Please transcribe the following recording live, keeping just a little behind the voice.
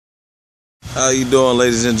How you doing,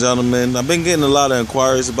 ladies and gentlemen? I've been getting a lot of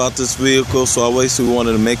inquiries about this vehicle, so I basically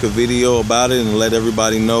wanted to make a video about it and let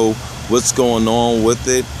everybody know what's going on with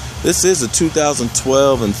it. This is a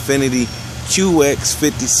 2012 Infiniti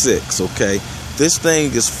QX56, okay? This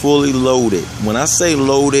thing is fully loaded. When I say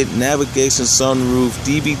loaded, navigation, sunroof,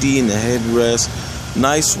 DVD in the headrest,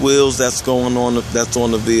 nice wheels that's on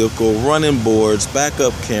the vehicle, running boards,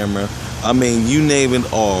 backup camera, I mean, you name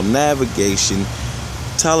it all, navigation,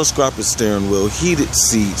 telescopic steering wheel, heated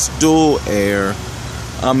seats, dual air.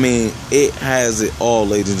 I mean, it has it all,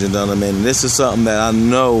 ladies and gentlemen. And this is something that I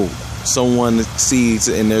know someone sees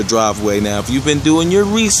in their driveway. Now, if you've been doing your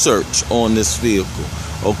research on this vehicle,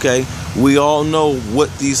 okay, we all know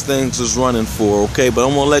what these things is running for, okay? But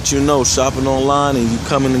I'm gonna let you know, shopping online and you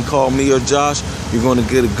come in and call me or Josh, you're gonna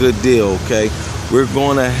get a good deal, okay? We're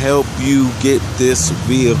going to help you get this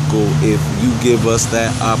vehicle if you give us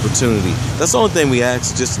that opportunity. That's the only thing we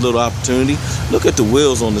ask, just a little opportunity. Look at the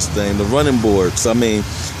wheels on this thing, the running boards. I mean,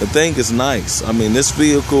 the thing is nice. I mean, this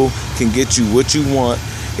vehicle can get you what you want.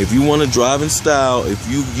 If you want to drive in style, if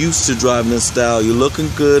you used to driving in style, you're looking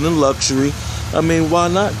good in luxury, I mean, why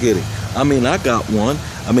not get it? I mean, I got one.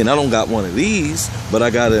 I mean, I don't got one of these, but I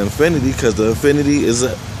got an Infiniti because the Infiniti is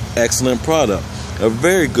an excellent product, a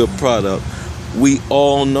very good product. We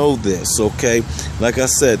all know this, okay? Like I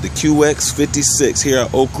said, the QX56 here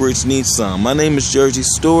at Oak Ridge Nissan. My name is Jersey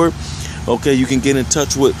Stewart. Okay, you can get in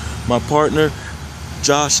touch with my partner,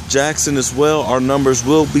 Josh Jackson, as well. Our numbers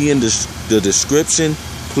will be in the description.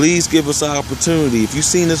 Please give us an opportunity. If you've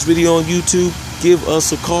seen this video on YouTube, give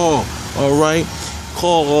us a call, all right?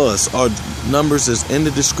 Call us. Our numbers is in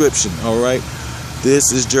the description, all right?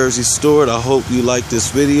 This is Jersey Stewart. I hope you like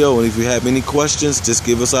this video, and if you have any questions, just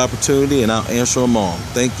give us an opportunity and I'll answer them all.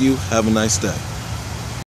 Thank you. Have a nice day.